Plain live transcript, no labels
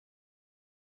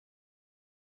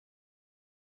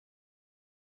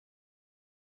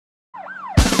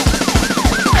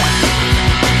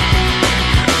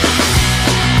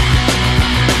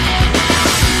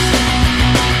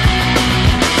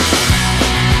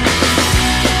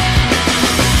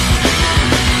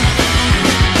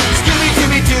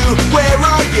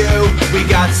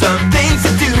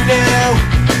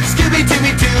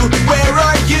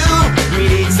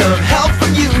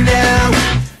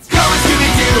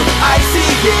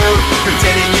cute,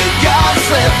 pretending you got a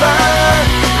sliver,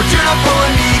 but you're not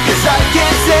fooling me, cause I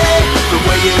can't see the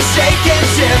way you shake and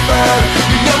shiver.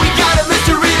 You know we got a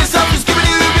mystery or something,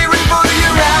 Scooby-Doo, be ready for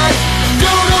your eyes.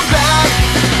 Don't hold back,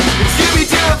 it's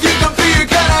Scooby-Doo, if you come through,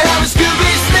 you're gonna have a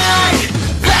Scooby snack.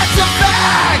 That's a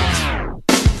fact.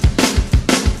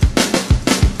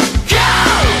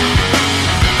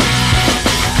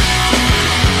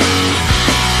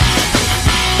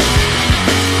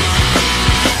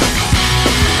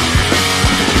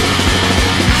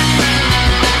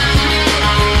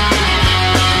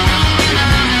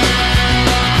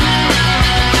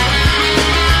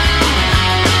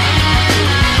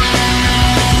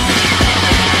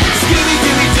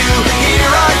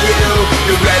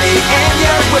 You're ready and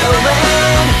you're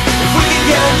willing. If we can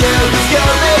kill you,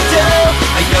 Scooby-Doo,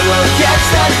 I know we'll catch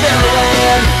that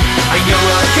villain. I know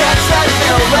we'll catch that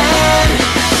villain.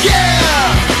 Yeah!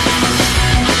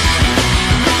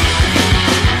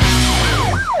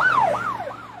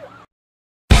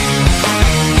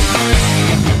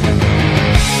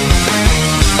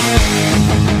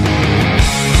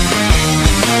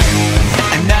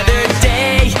 Another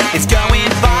day is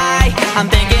going by. I'm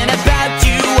thinking about